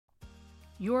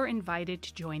You're invited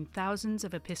to join thousands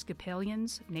of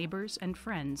Episcopalians, neighbors, and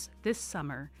friends this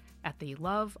summer at the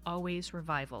Love Always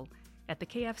Revival at the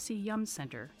KFC Yum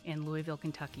Center in Louisville,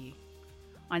 Kentucky.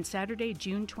 On Saturday,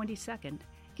 June 22nd,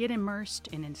 get immersed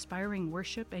in inspiring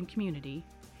worship and community,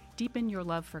 deepen your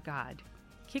love for God,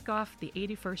 kick off the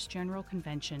 81st General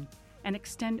Convention, and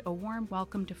extend a warm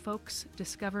welcome to folks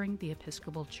discovering the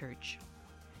Episcopal Church.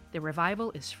 The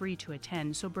revival is free to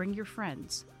attend, so bring your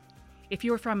friends. If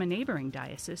you're from a neighboring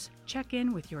diocese, check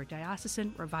in with your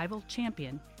diocesan revival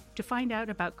champion to find out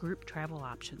about group travel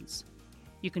options.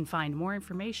 You can find more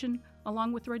information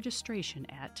along with registration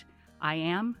at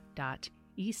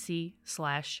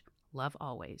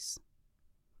iam.ec/lovealways.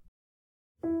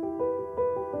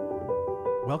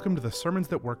 Welcome to the Sermons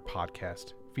That Work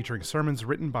podcast, featuring sermons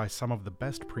written by some of the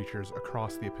best preachers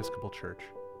across the Episcopal Church.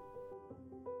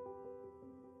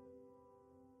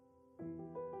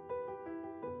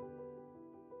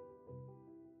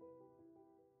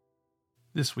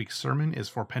 This week's sermon is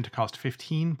for Pentecost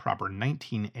 15, Proper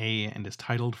 19a, and is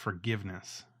titled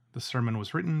Forgiveness. The sermon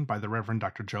was written by the Reverend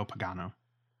Dr. Joe Pagano.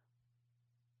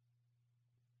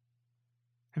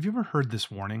 Have you ever heard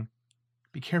this warning?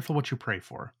 Be careful what you pray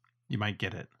for. You might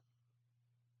get it.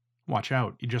 Watch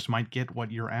out, you just might get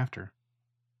what you're after.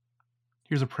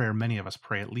 Here's a prayer many of us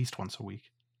pray at least once a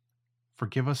week.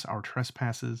 Forgive us our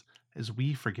trespasses as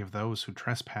we forgive those who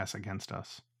trespass against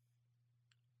us.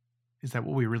 Is that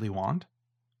what we really want?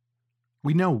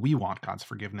 We know we want God's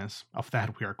forgiveness, of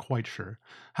that we are quite sure.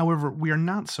 However, we are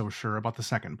not so sure about the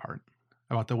second part,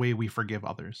 about the way we forgive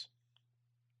others.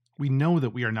 We know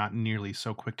that we are not nearly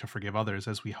so quick to forgive others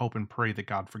as we hope and pray that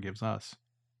God forgives us.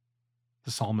 The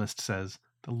psalmist says,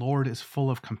 "The Lord is full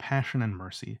of compassion and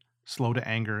mercy, slow to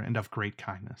anger and of great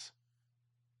kindness."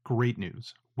 Great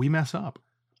news. We mess up.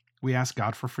 We ask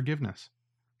God for forgiveness.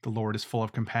 The Lord is full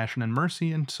of compassion and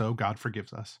mercy, and so God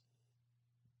forgives us.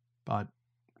 But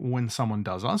when someone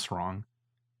does us wrong,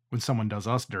 when someone does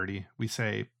us dirty, we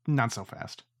say, not so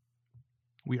fast.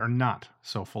 We are not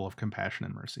so full of compassion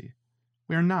and mercy.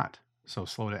 We are not so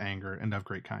slow to anger and of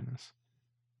great kindness.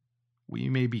 We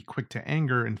may be quick to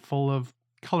anger and full of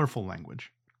colorful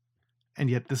language. And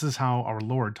yet this is how our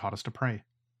Lord taught us to pray.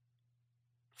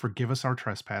 Forgive us our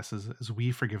trespasses as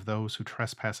we forgive those who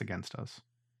trespass against us.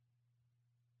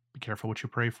 Be careful what you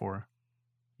pray for.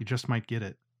 You just might get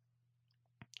it.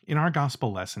 In our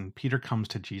gospel lesson, Peter comes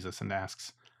to Jesus and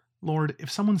asks, "Lord, if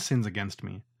someone sins against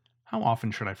me, how often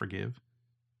should I forgive?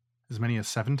 As many as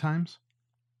 7 times?"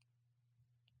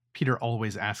 Peter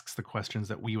always asks the questions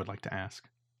that we would like to ask.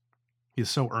 He is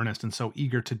so earnest and so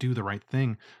eager to do the right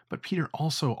thing, but Peter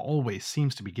also always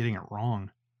seems to be getting it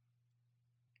wrong.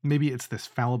 Maybe it's this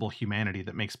fallible humanity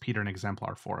that makes Peter an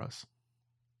exemplar for us.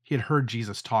 He had heard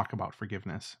Jesus talk about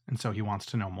forgiveness, and so he wants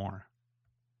to know more.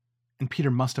 And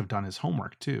Peter must have done his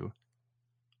homework, too.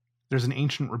 There's an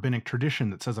ancient rabbinic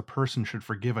tradition that says a person should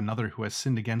forgive another who has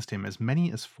sinned against him as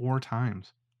many as 4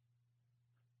 times.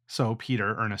 So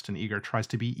Peter, earnest and eager, tries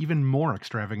to be even more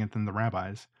extravagant than the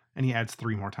rabbis, and he adds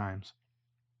 3 more times.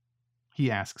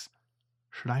 He asks,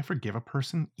 should I forgive a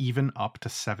person even up to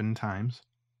 7 times?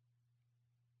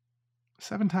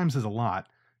 7 times is a lot.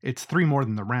 It's 3 more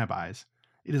than the rabbis.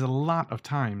 It is a lot of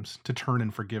times to turn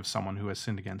and forgive someone who has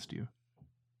sinned against you.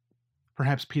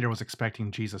 Perhaps Peter was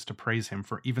expecting Jesus to praise him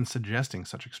for even suggesting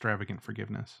such extravagant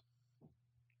forgiveness.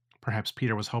 Perhaps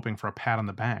Peter was hoping for a pat on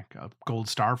the back, a gold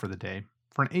star for the day,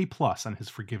 for an A+ on his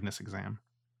forgiveness exam.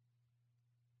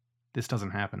 This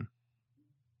doesn't happen.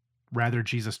 Rather,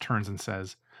 Jesus turns and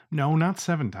says, no, not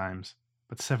 7 times,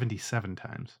 but 77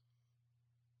 times.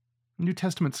 New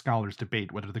Testament scholars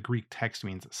debate whether the Greek text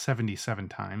means 77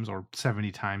 times or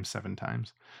 70 times 7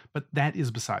 times, but that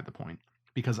is beside the point.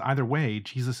 Because either way,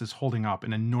 Jesus is holding up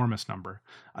an enormous number,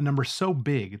 a number so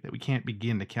big that we can't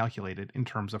begin to calculate it in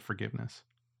terms of forgiveness.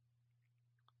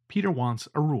 Peter wants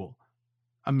a rule,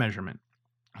 a measurement.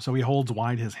 So he holds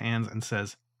wide his hands and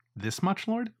says, "This much,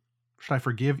 Lord? Should I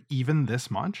forgive even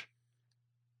this much?"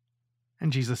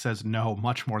 And Jesus says, no,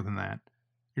 much more than that.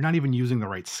 You're not even using the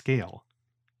right scale.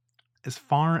 As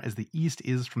far as the east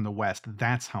is from the west,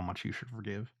 that's how much you should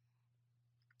forgive.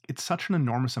 It's such an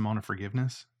enormous amount of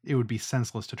forgiveness, it would be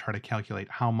senseless to try to calculate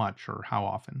how much or how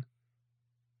often.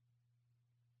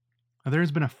 Now, there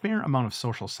has been a fair amount of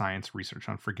social science research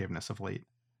on forgiveness of late.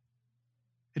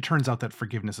 It turns out that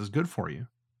forgiveness is good for you.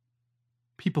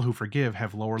 People who forgive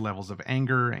have lower levels of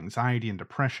anger, anxiety, and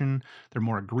depression, they're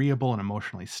more agreeable and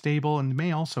emotionally stable, and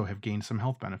may also have gained some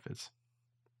health benefits.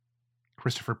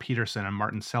 Christopher Peterson and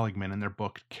Martin Seligman, in their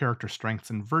book Character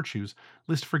Strengths and Virtues,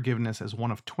 list forgiveness as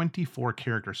one of 24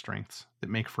 character strengths that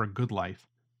make for a good life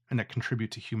and that contribute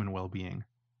to human well-being.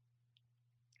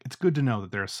 It's good to know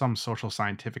that there is some social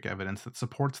scientific evidence that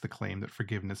supports the claim that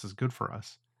forgiveness is good for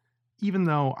us, even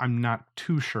though I'm not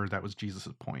too sure that was Jesus'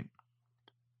 point.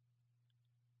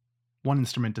 One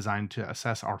instrument designed to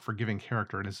assess our forgiving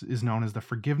character is known as the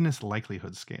Forgiveness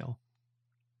Likelihood Scale.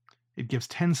 It gives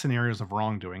 10 scenarios of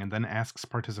wrongdoing and then asks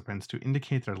participants to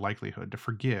indicate their likelihood to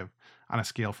forgive on a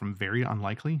scale from very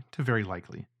unlikely to very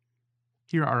likely.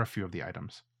 Here are a few of the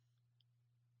items.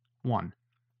 1.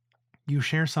 You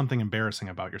share something embarrassing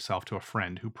about yourself to a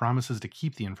friend who promises to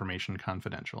keep the information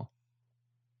confidential.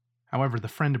 However, the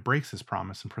friend breaks his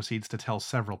promise and proceeds to tell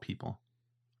several people.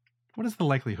 What is the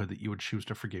likelihood that you would choose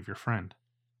to forgive your friend?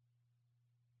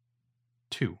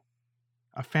 2.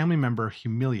 A family member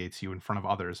humiliates you in front of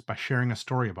others by sharing a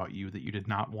story about you that you did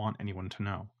not want anyone to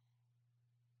know.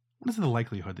 What is the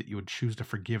likelihood that you would choose to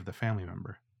forgive the family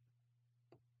member?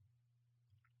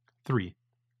 3.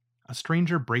 A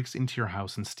stranger breaks into your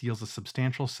house and steals a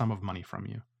substantial sum of money from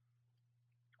you.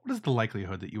 What is the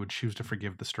likelihood that you would choose to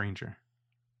forgive the stranger?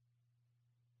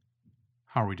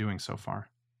 How are we doing so far?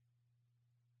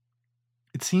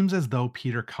 It seems as though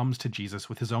Peter comes to Jesus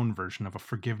with his own version of a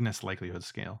forgiveness likelihood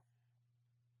scale.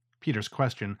 Peter's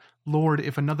question, "Lord,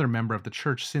 if another member of the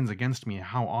church sins against me,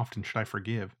 how often should I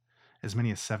forgive? As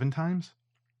many as 7 times?"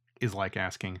 is like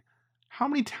asking, "How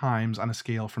many times on a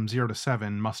scale from 0 to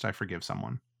 7 must I forgive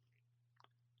someone?"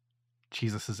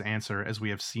 Jesus' answer, as we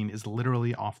have seen, is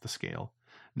literally off the scale.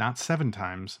 Not 7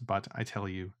 times, but, I tell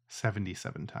you,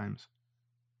 77 times.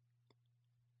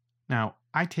 Now,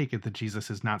 I take it that Jesus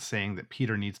is not saying that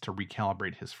Peter needs to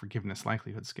recalibrate his forgiveness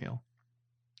likelihood scale.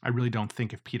 I really don't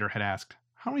think if Peter had asked,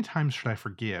 "How many times should I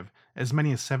forgive? As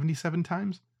many as 77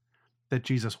 times?" that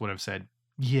Jesus would have said,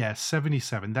 "Yeah,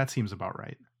 77, that seems about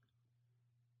right."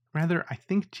 Rather, I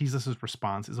think Jesus'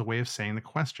 response is a way of saying the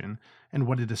question, and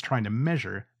what it is trying to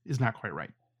measure, is not quite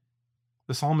right.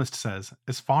 The psalmist says,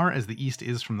 "As far as the east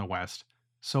is from the west,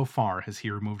 so far has he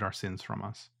removed our sins from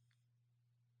us."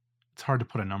 It's hard to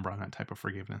put a number on that type of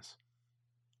forgiveness.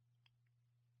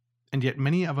 And yet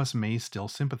many of us may still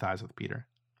sympathize with Peter.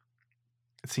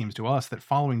 It seems to us that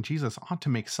following Jesus ought to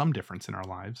make some difference in our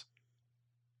lives.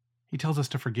 He tells us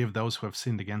to forgive those who have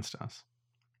sinned against us.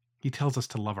 He tells us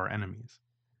to love our enemies.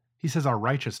 He says our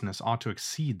righteousness ought to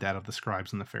exceed that of the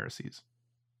scribes and the Pharisees.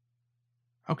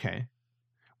 Okay,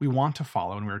 we want to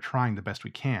follow and we are trying the best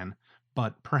we can,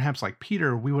 but perhaps like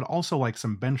Peter, we would also like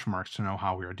some benchmarks to know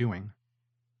how we are doing.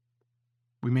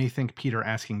 We may think Peter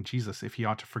asking Jesus if he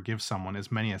ought to forgive someone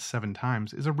as many as 7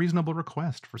 times is a reasonable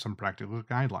request for some practical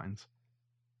guidelines.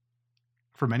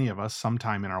 For many of us,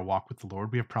 sometime in our walk with the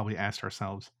Lord, we have probably asked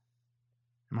ourselves,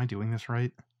 "Am I doing this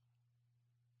right?"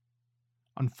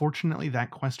 Unfortunately,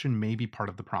 that question may be part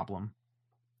of the problem.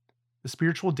 The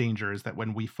spiritual danger is that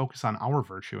when we focus on our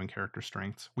virtue and character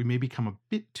strengths, we may become a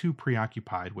bit too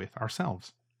preoccupied with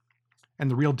ourselves. And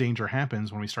the real danger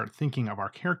happens when we start thinking of our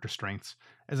character strengths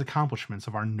as accomplishments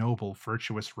of our noble,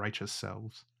 virtuous, righteous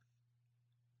selves.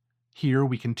 Here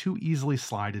we can too easily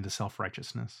slide into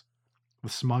self-righteousness, the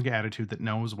smug attitude that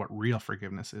knows what real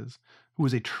forgiveness is, who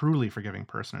is a truly forgiving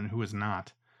person and who is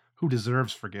not, who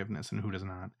deserves forgiveness and who does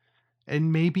not,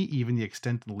 and maybe even the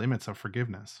extent and limits of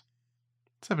forgiveness.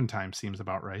 7 times seems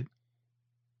about right.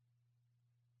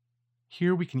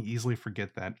 Here we can easily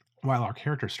forget that, while our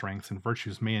character strengths and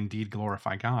virtues may indeed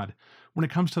glorify God, when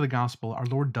it comes to the gospel, our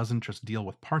Lord doesn't just deal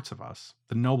with parts of us,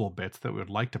 the noble bits that we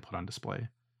would like to put on display,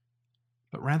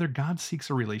 but rather God seeks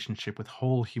a relationship with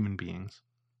whole human beings,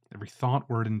 every thought,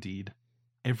 word, and deed,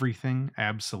 everything,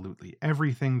 absolutely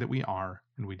everything that we are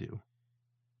and we do.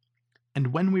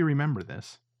 And when we remember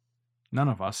this, none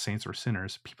of us, saints or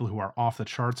sinners, people who are off the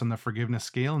charts on the forgiveness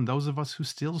scale, and those of us who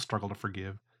still struggle to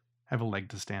forgive, have a leg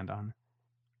to stand on.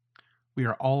 We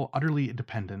are all utterly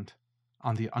dependent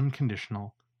on the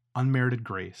unconditional, unmerited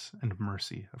grace and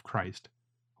mercy of Christ,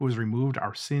 who has removed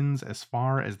our sins as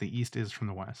far as the east is from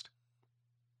the west.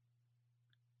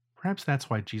 Perhaps that's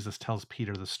why Jesus tells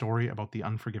Peter the story about the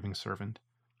unforgiving servant,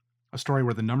 a story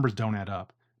where the numbers don't add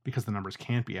up, because the numbers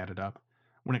can't be added up,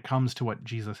 when it comes to what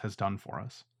Jesus has done for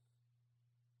us.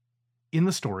 In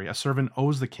the story, a servant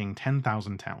owes the king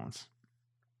 10,000 talents.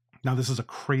 Now, this is a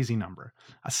crazy number.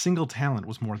 A single talent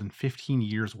was more than 15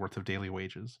 years' worth of daily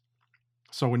wages.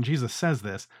 So when Jesus says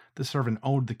this, the servant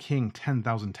owed the king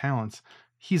 10,000 talents,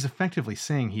 he's effectively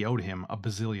saying he owed him $1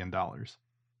 bazillion.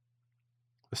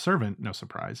 The servant, no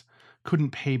surprise,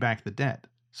 couldn't pay back the debt,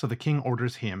 so the king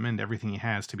orders him and everything he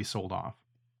has to be sold off.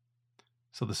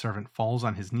 So the servant falls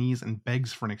on his knees and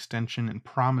begs for an extension and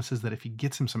promises that if he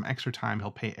gets him some extra time,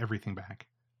 he'll pay everything back.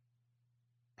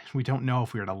 We don't know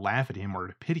if we are to laugh at him or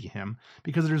to pity him,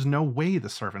 because there's no way the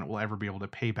servant will ever be able to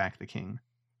pay back the king.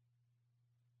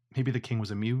 Maybe the king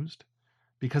was amused,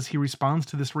 because he responds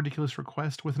to this ridiculous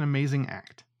request with an amazing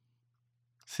act.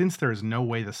 Since there is no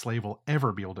way the slave will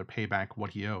ever be able to pay back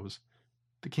what he owes,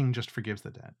 the king just forgives the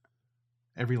debt,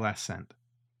 every last cent,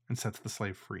 and sets the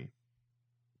slave free.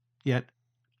 Yet,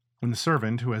 when the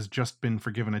servant, who has just been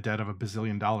forgiven a debt of $1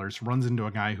 bazillion, runs into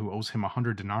a guy who owes him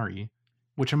 100 denarii,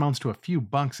 which amounts to a few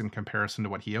bucks in comparison to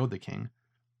what he owed the king,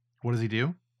 what does he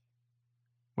do?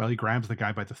 Well, he grabs the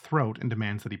guy by the throat and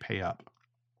demands that he pay up.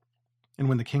 And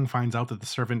when the king finds out that the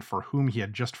servant for whom he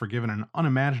had just forgiven an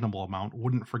unimaginable amount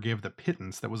wouldn't forgive the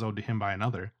pittance that was owed to him by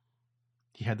another,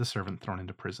 he had the servant thrown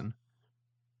into prison.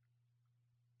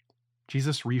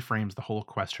 Jesus reframes the whole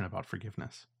question about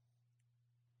forgiveness.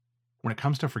 When it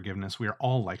comes to forgiveness, we are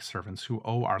all like servants who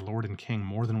owe our Lord and King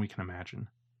more than we can imagine.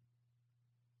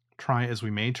 Try as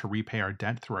we may to repay our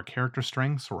debt through our character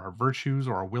strengths or our virtues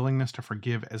or our willingness to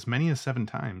forgive as many as 7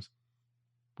 times,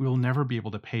 we will never be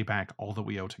able to pay back all that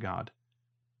we owe to God.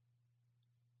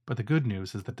 But the good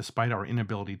news is that despite our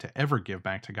inability to ever give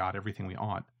back to God everything we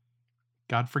ought,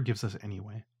 God forgives us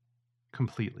anyway,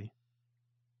 completely.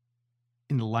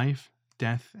 In the life,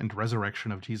 death, and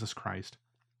resurrection of Jesus Christ,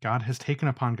 God has taken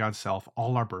upon God's self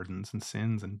all our burdens and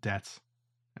sins and debts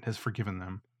and has forgiven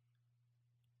them.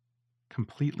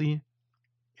 Completely,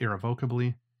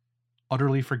 irrevocably,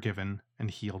 utterly forgiven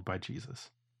and healed by Jesus.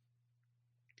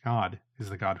 God is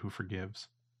the God who forgives.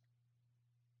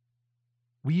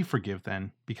 We forgive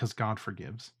then because God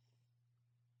forgives.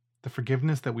 The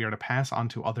forgiveness that we are to pass on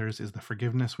to others is the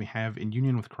forgiveness we have in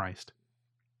union with Christ,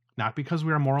 not because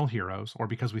we are moral heroes or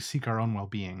because we seek our own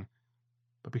well-being,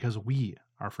 but because we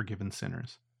are forgiven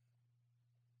sinners.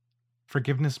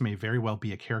 Forgiveness may very well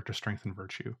be a character strength and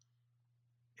virtue.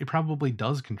 It probably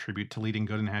does contribute to leading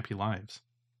good and happy lives.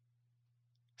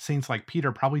 Saints like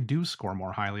Peter probably do score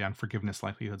more highly on forgiveness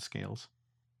likelihood scales.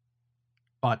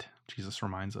 But, Jesus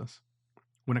reminds us,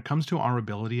 when it comes to our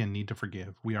ability and need to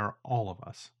forgive, we are all of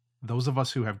us, those of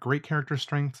us who have great character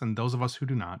strengths and those of us who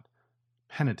do not,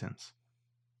 penitents,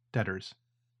 debtors,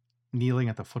 kneeling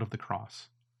at the foot of the cross.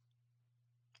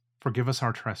 Forgive us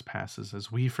our trespasses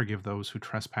as we forgive those who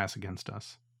trespass against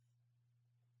us.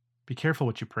 Be careful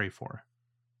what you pray for.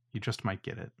 You just might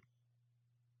get it.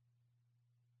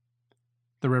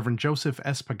 The Reverend Joseph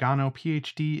S. Pagano,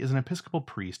 Ph.D., is an Episcopal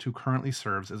priest who currently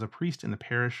serves as a priest in the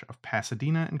parish of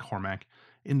Pasadena and Cormac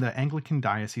in the Anglican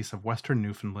Diocese of Western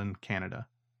Newfoundland, Canada.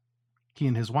 He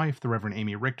and his wife, the Reverend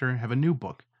Amy Richter, have a new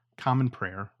book, Common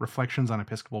Prayer, Reflections on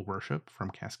Episcopal Worship,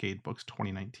 from Cascade Books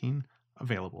 2019,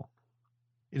 available.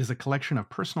 It is a collection of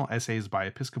personal essays by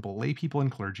Episcopal laypeople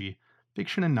and clergy,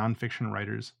 fiction and nonfiction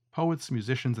writers, poets,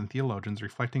 musicians, and theologians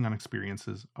reflecting on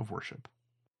experiences of worship.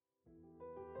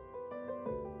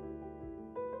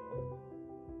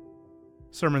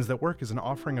 Sermons That Work is an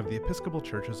offering of the Episcopal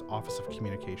Church's Office of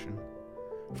Communication.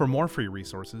 For more free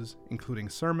resources, including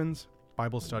sermons,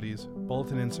 Bible studies,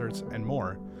 bulletin inserts, and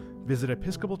more, visit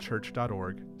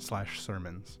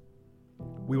episcopalchurch.org/sermons.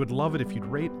 We would love it if you'd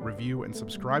rate, review, and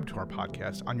subscribe to our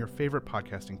podcast on your favorite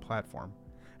podcasting platform.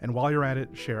 And while you're at it,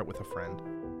 share it with a friend.